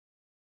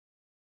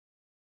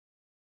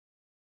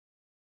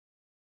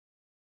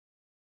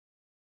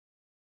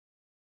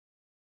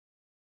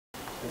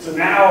And so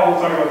now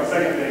we'll talk about the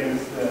second thing,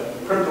 is I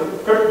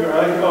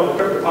like to call it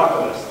the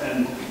cryptapocalypse.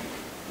 And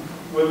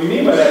what we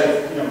mean by that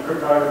is,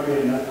 cryptography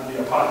and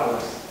the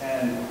apocalypse.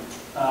 And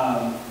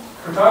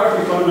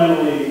cryptography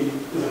fundamentally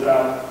is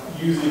about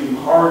using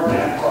hard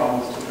math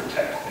problems to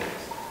protect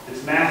things.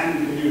 It's math that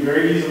you can do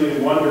very easily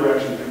in one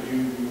direction, but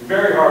you do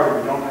very hard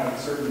if you don't have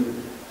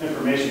certain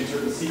information,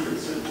 certain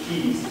secrets, certain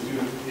keys to do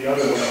it the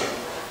other way.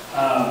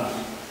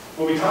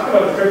 When we talk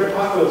about the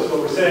cryptapocalypse, what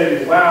we're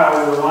saying is, wow,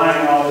 we're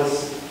relying on all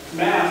this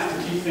math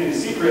to keep things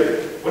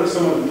secret. What if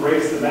someone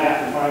breaks the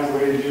math and finds a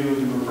way to do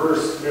the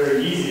reverse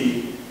very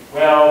easy?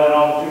 Well, then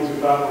all the things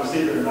we thought were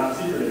secret are not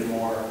secret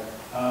anymore.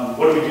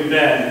 What do we do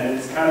then? And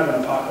it's kind of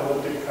an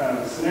apocalyptic kind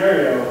of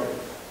scenario.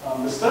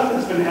 The stuff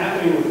that's been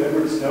happening with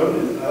Edward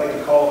Snowden, I like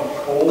to call it a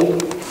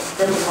cold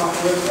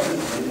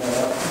cryptapocalypse.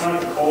 It's kind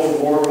of like a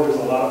Cold War where there's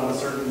a lot of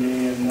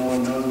uncertainty and no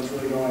one knows what's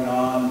really going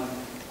on.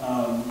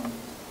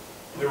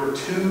 There were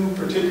two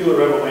particular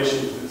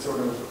revelations that sort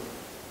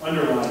of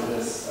underlined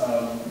this.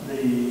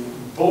 The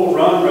Bull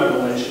Run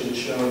revelation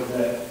showed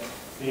that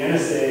the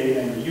NSA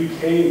and the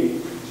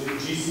UK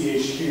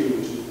GCHQ,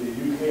 which is the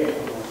UK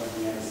equivalent of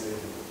the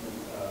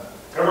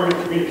NSA,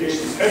 Government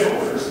Communications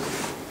Headquarters,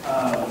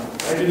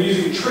 had been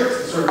using tricks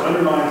to sort of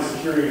undermine the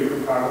security of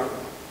cryptography.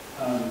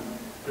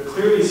 They're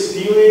clearly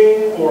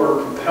stealing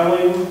or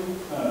compelling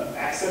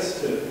access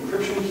to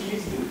encryption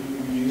keys that you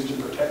can use to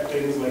protect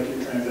things like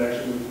your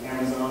transactions with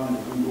Amazon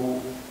and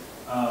Google.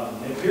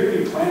 They appear to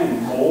be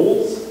planning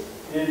moles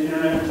in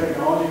internet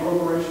technology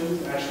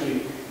corporations,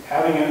 actually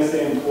having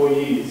NSA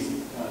employees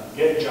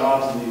get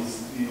jobs in these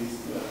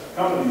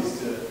companies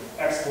to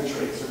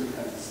exfiltrate certain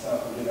kinds of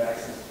stuff and get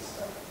access to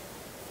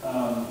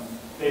stuff.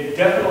 They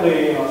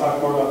definitely, and I'll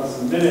talk more about this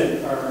in a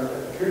minute,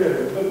 appear to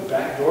have put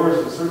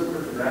backdoors in certain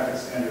cryptographic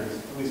standards,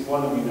 at least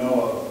one that we know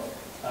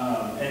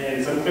of. And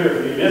it's unclear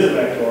if it is a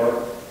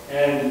backdoor.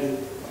 And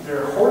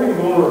they're hoarding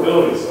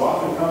vulnerabilities, so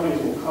often companies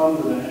will come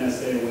to the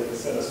NSA with a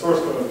set of source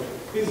code.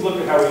 Please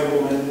look at how we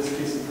implement this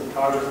piece of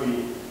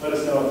cryptography. Let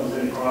us know if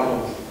there's any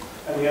problems.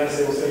 And the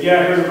NSA will say,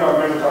 yeah, here's a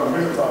problem, here's a problem,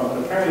 here's a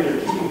problem. But apparently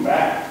they're keeping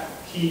back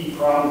key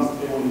problems that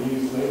they want to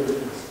use later to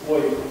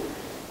exploit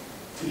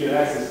to get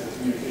access to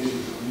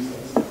communications with these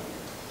things.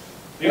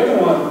 The other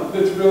one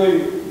that's really,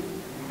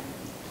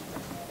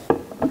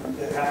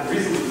 that happened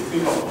recently is a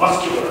thing called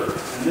muscular.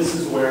 And this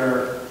is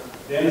where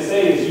the NSA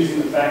is using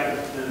the fact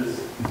that there's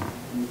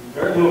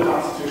very little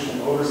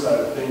constitutional oversight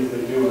of things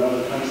they do in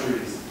other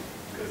countries,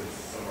 because it's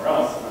somewhere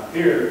else, not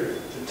here,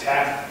 to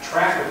tap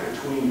traffic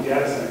between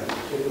data centers,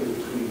 particularly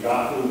between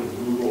Yahoo and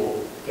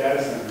Google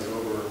data centers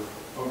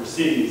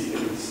overseas,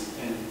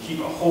 and keep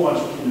a whole bunch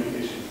of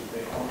communications that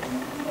they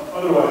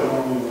otherwise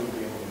normally wouldn't be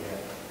able to get.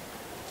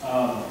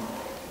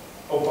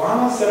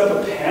 Obama set up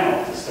a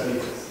panel to study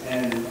this,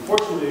 and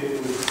unfortunately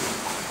it was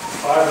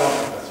 5 law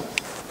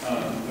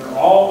professors. They're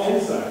all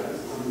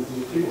insiders.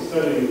 There's people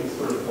studying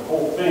sort of the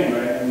whole thing,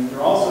 right? And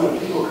they're all sort of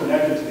people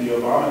connected to the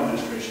Obama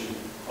administration.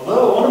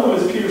 Although one of them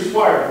is Peter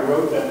Swire, who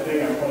wrote that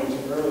thing I pointed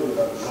to earlier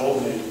about the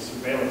golden age of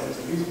surveillance.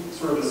 So he's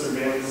sort of a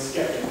surveillance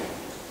skeptic.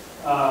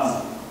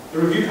 The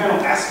review panel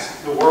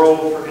asked the world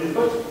for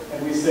input,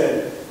 and we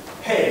said,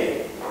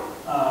 hey,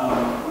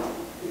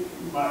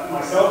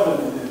 myself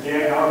and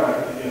Dan Auerbach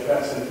at the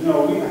EFF said,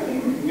 I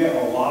think we can get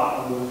a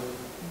lot of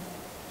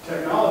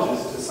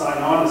technologists to sign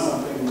on to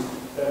something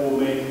that will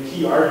make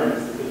key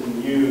arguments that they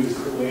can use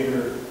to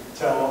later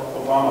tell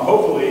Obama,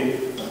 hopefully,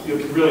 you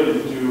can really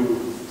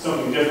do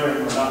something different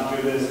or not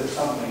do this or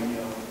something,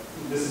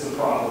 this is a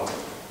problem.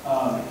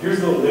 Here's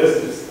the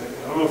list.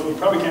 I don't know if we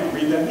probably can't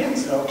read that yet,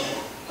 so.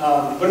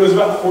 But it was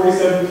about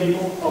 47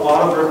 people, a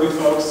lot of Berkeley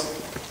folks,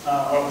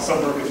 some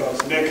Berkeley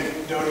folks.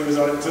 Nick Doty was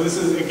on it. So this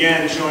is,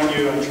 again, showing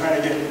you, we try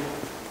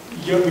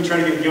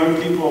to get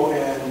young people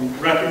and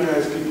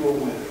recognize people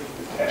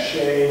with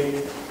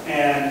cachet,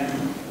 and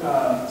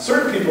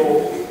certain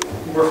people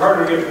were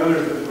harder to get than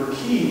others that were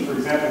key. For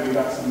example, we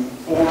got some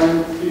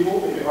foreign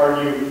people. They could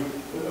argue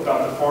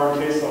about the foreign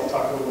case. I'll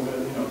talk a little bit,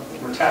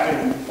 we're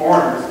tapping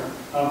foreigners.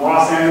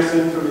 Ross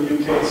Anderson from the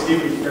UK,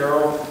 Stephen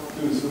Farrell,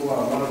 who's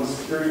one of the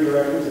security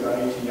directors at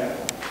IETF.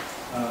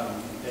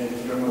 And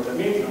if you don't know what that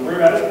means, don't worry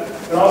about it.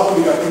 But also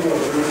we got people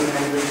like Ruben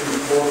Henry from the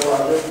Core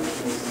Project, which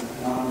is an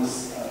anonymous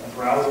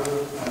browser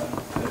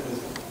that is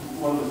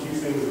one of the few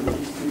things that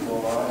keeps people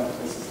alive in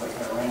places like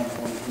Iran,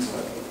 one of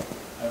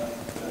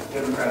the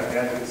democratic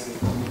advocacy.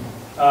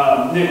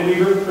 Nick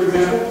Weaver, for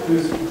example,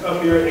 who's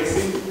up here at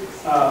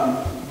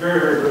ICSI, very,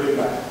 very brilliant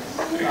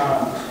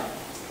guy.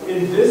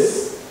 In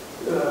this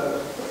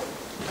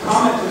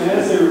comment to the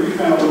NSA review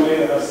panel, we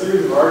made a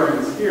series of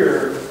arguments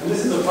here, and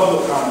this is a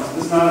public comment, so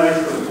this is not an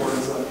expert report.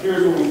 So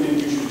here's what we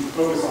think you should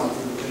focus on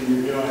for the thing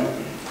you're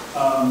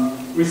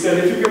doing. We said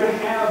if you're going to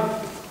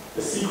have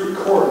a secret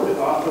court that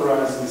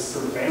authorizes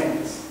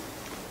surveillance,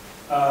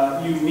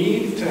 you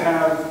need to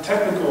have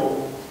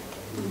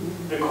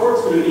the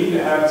court's going to need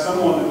to have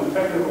someone with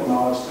technical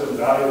knowledge to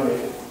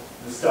evaluate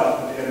the stuff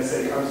that the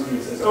NSA comes to you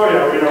and says, oh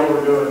yeah, we know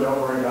what we're doing, don't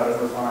worry about it,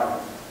 we're fine.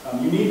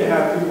 You need to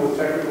have people with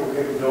technical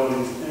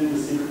capabilities in the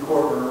secret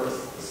court or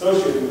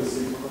associated with the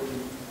secret court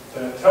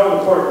to tell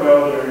the court,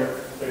 no,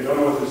 they don't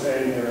know what they're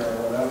saying there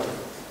or whatever.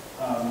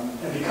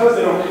 And because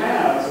they don't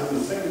have, so this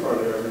is the second part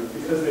of the argument,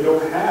 because they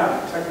don't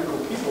have technical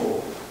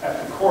people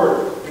at the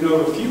court, we know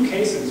of a few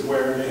cases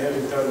where they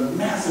have done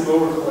massive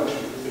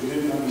overcollection because they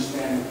didn't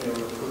understand what they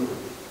were approving.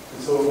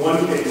 And so in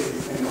one case,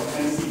 this thing called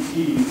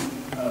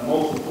NCT,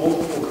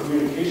 multiple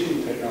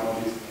communication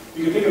technologies,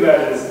 you can think of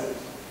that as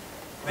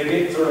they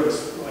get sort of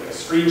like a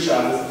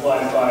screenshot that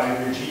flies by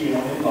your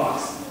Gmail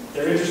inbox.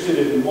 They're interested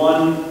in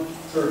one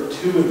sort of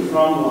to and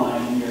from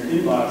line in your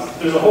inbox.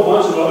 There's a whole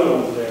bunch of other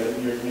ones there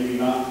that you're maybe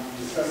not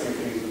discussing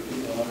things with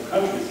people in other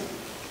countries.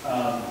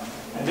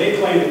 And they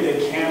claim that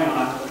they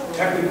cannot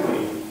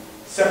technically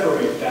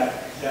separate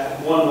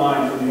that one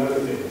line from the other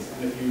things.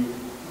 And if you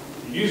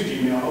use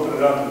Gmail, open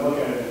it up and look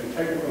at it, if you're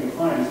technically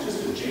inclined, it's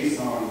just a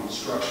JSON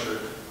structure.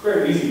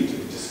 Very easy to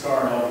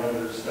discard all the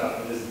other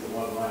stuff that isn't the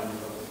one line.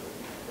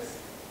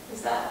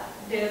 Is that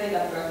data they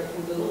got directly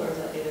from Google, or is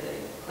that data they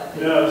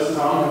collected? No, this is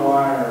on the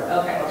wire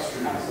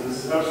upstream. So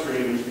this is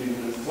upstream, which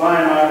means it's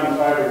flying out in the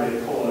fiber,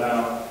 they pull it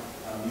out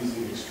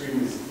using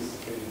extremely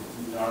sophisticated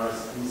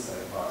NARS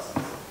insight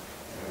process.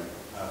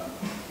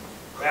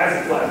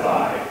 As it flies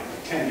by,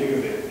 10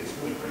 gigabit, it's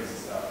really crazy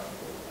stuff.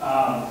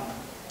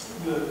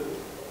 The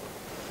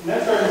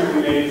next argument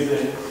we made is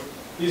that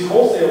these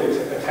wholesale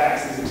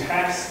attacks, these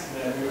attacks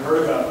that we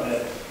heard about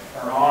that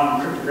are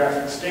on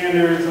cryptographic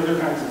standards, other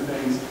kinds of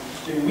things,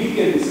 they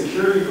weaken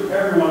security for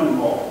everyone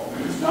involved.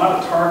 It's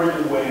not a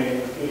targeted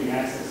way of getting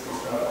access to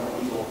stuff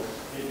from people.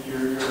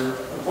 You're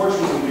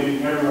unfortunately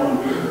making everyone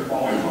weaker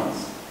all at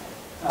once.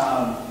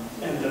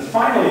 And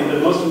finally, the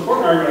most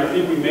important argument I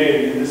think we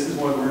made, and this is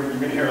what you're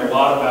going to hear a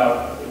lot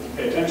about if you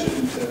pay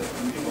attention to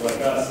people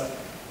like us,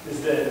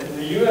 is that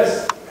the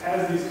U.S.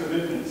 has these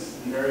commitments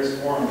in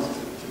various forms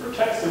to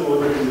protect civil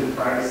liberties and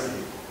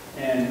privacy.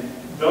 And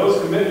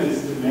those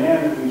commitments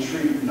demand that we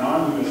treat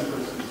non-U.S.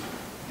 persons'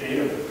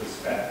 data with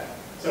respect.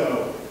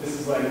 So this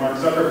is like Mark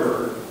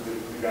Zuckerberg,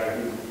 the guy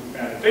who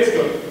founded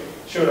Facebook,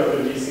 showed up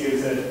in DC and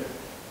said,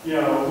 you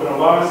know, when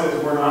Obama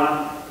says we're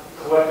not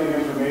collecting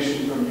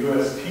information from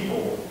U.S.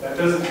 people, that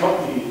doesn't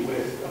help me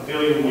with 1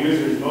 billion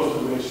users, most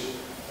of which,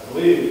 I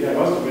believe,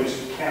 most of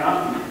which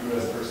cannot be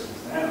U.S.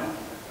 persons now.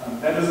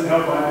 That doesn't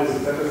help my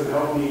business. That doesn't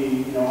help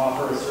me, you know,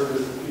 offer a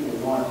service that people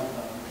want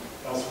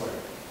elsewhere.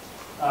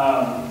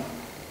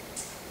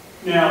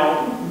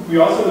 Now, we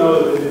also know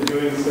that they've been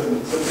doing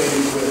some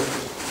things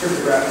with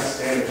cryptographic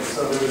standards.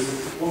 So there's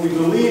what we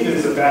believe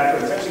is a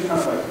backdoor. It's actually kind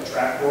of like a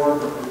trapdoor,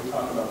 but we'll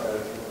talk about that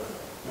if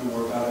you know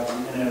more about it.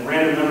 And a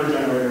random number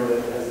generator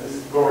that has this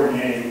gory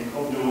name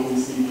called dual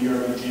BC.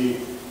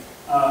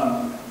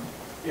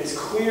 It's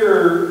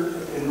clear,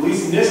 at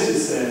least NIST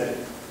has said,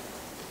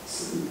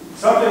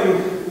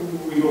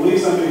 we believe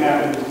something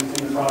happened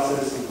in the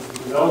process of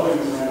developing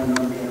this random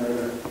number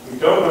generator. We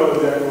don't know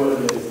exactly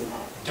what it is.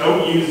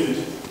 Don't use it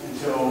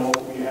until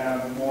we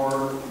have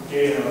more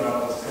data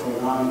about what's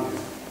going on here.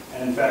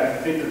 And in fact,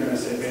 I think they're going to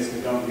say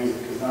basically don't use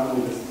it because not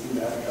only does it seem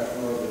to have a track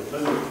order, but it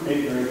doesn't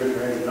make very good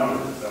random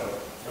numbers, so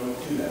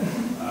don't do that.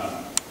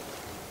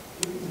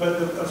 But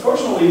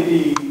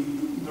unfortunately,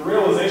 the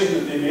realization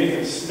that they may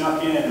have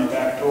snuck in a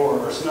backdoor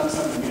or snuck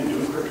something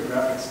into a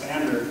cryptographic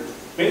standard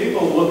made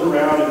people look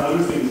around at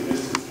other things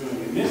NIST is doing.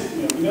 And NIST,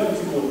 you know, we know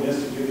the people at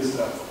NIST who do this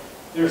stuff.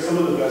 They're some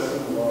of the best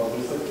in the world.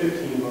 There's like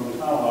 15 of them, there's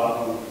not a lot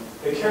of them.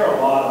 They care a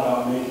lot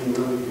about making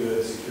really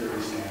good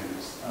security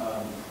standards.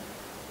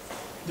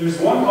 There's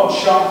one called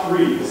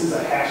SHA-3. This is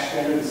a hash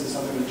standard. This is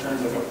something that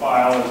turns like a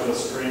file into a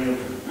string of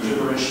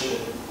gibberish.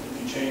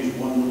 If you change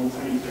one little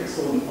tiny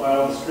pixel in the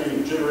file, the string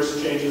of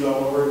gibberish changes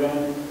all over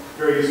again.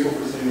 Very useful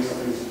for saying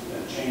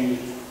something's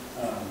changed,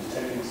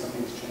 detecting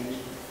something's changed.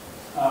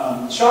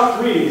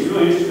 SHA-3 is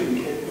really interesting.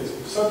 It was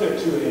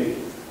subject to a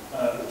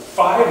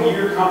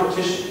 5-year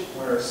competition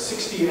where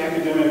 60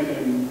 academic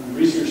and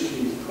research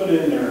teams put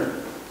in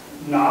their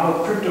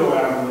novel crypto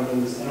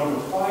algorithms, and over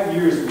 5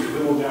 years it was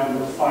whittled down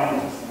to a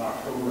finalist in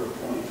October of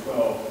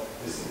 2012.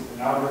 This is an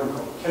algorithm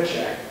called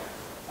Ketchak.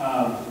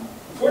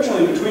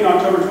 Unfortunately, between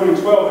October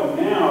 2012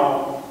 and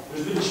now,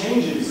 there's been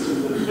changes to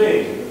the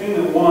thing. The thing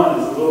that won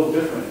is a little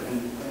different,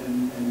 and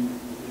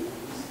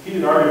there's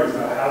heated arguments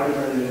about how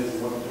different it is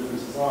and what the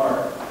differences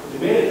are. But they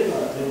made it,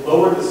 they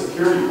lowered the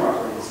security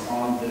properties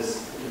on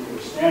this particular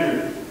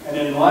standard. And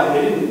in light,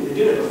 they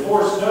did it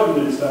before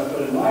Snowden and stuff,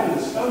 but in light of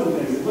the Snowden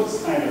things, it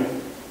looks kind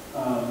of,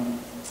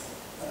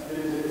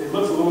 it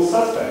looks a little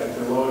suspect that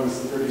they're lowering the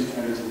security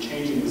standards and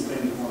changing this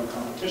thing before a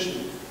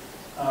competition.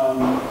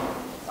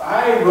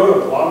 I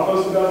wrote a blog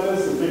post about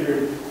this and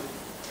figured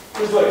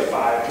there's like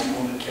 5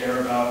 people that care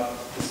about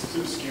this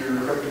obscure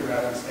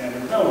cryptographic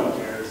standard. No one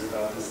cares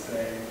about this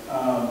thing.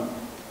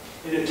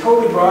 And it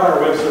totally brought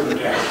our web server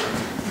down.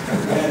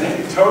 And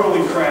it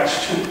totally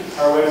crashed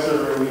our web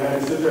server. We had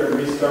to sit there and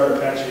restart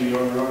Apache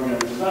over and over again,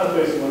 which is not a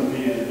place you want to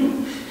be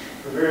in.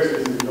 For various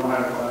reasons, we don't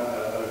have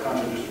a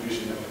contra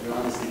distribution network. We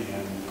don't have a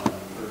CDN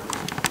for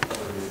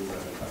other reasons I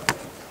think.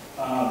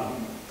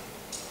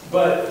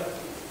 But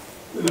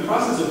in the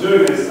process of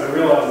doing this, I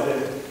realized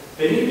that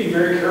they need to be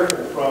very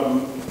careful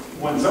from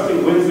when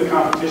something wins the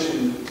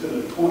competition to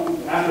the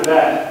point, after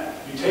that,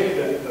 you take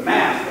the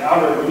math, the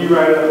algorithm, when you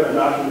write it up in a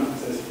document that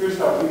says, here's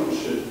how people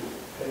should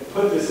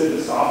put this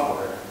into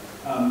software.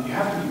 You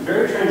have to be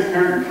very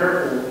transparent and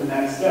careful in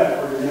that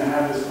step, or you're going to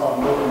have this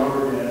problem over and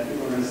over again.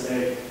 People are going to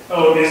say,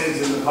 oh, this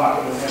is in the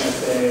pocket of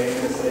NSA,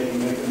 NSA can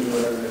make them do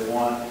whatever they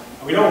want.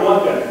 And we don't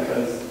want that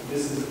because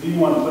this is the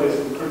one place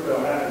where crypto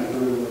happens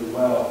really, really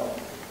well.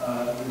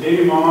 The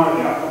denouement,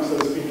 the outcome, so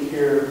to speak,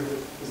 here,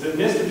 is that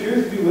NIST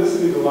appears to be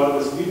listening to a lot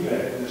of this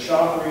feedback. The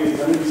SHA-3 is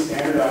going to be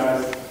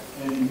standardized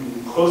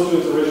and close to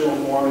its original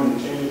form, and the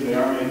changes they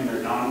are making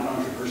are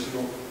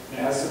non-controversial. It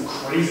has some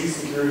crazy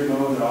security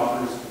mode that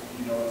offers,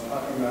 you know, it's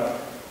talking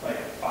about like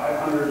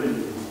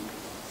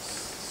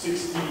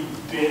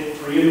 560-bit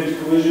free-image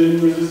collision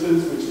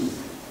resistance, which is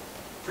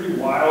pretty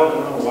wild. I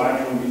don't know why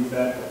anyone needs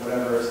that, but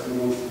whatever, if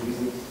someone wants to use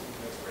it,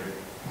 that's great.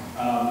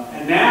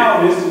 And now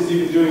NIST is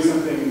even doing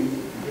something,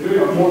 they're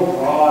doing a more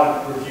broad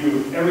review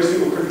of every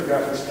single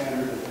cryptographic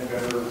standard that they've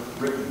ever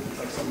written. It's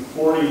like some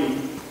 40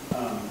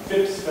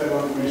 FIPS,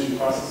 Federal Information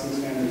Processing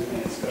Standards,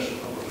 and special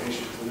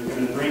publications. So they're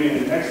going to bring in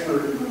an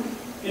expert,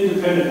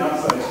 independent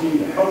outside team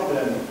to help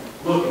them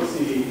look and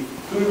see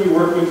who do we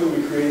work with when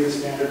we create the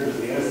standard. Does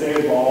the NSA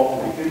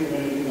involved? Do we think of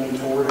anything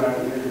untoward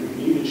happening here? Do we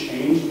need to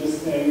change this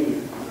thing?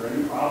 Is there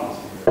any problems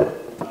here?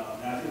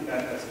 And I think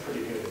that's a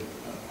pretty good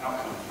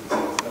outcome for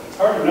this stuff. It's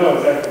hard to know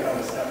exactly how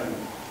this happened,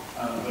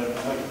 but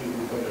I'd like to think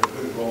we played a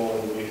good role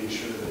in making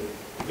sure that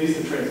at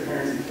least the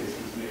transparency case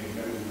was made. We've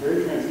got to be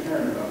very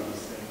transparent about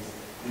these things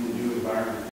in the new environment.